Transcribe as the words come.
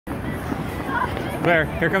Claire,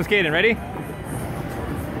 here comes Kaden. Ready?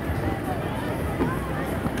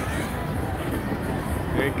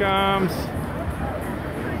 Here he comes.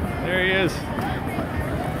 There he is.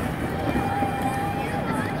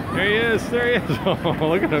 There he is. There he is. Oh,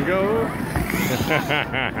 look at him go.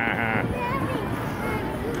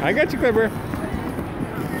 I got you, Clipper.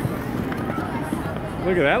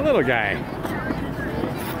 Look at that little guy.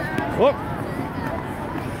 Whoop.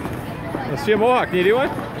 Let's see a mohawk. Can you do one?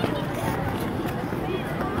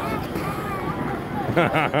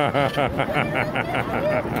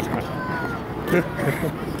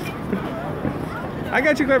 I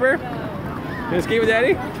got you, Clipper. You gonna skate with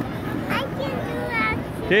Daddy? I can do that.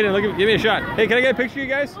 Kaden, look at, give me a shot. Hey, can I get a picture of you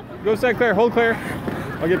guys? Go inside, Claire. Hold Claire.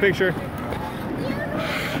 I'll get a picture.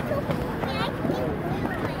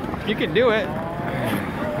 You can do it.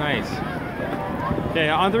 Nice. Okay,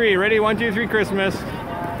 on three. Ready? 1, 2, 3. Christmas.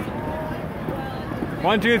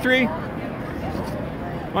 1, 2, 3.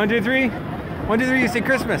 1, 2, 3. 1, 2, 3. You say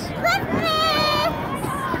Christmas. Christmas!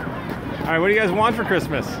 All right. What do you guys want for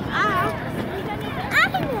Christmas? I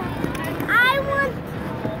want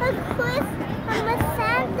a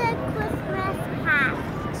Santa Christmas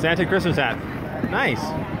hat. Santa Christmas hat. Nice.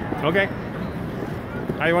 Okay.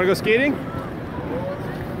 All right, you want to go skating?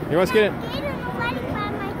 You want to skate it?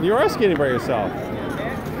 You are skating by yourself.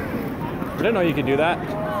 I didn't know you could do that.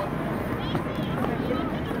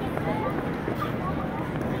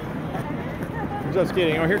 Who's up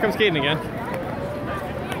skating? Oh, here comes Kaden again.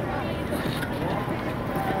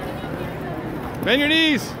 Bend your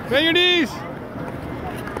knees! Bend your knees!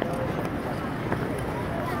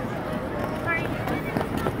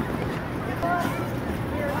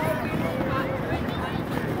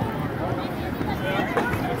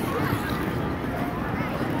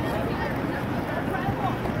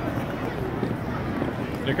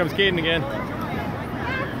 Here comes Kaden again.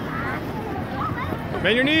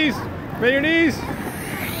 Bend your knees! Bend your knees!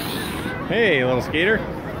 Hey, little skater.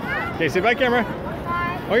 Okay, sit by camera.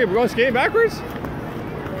 Oh, you're going skating backwards?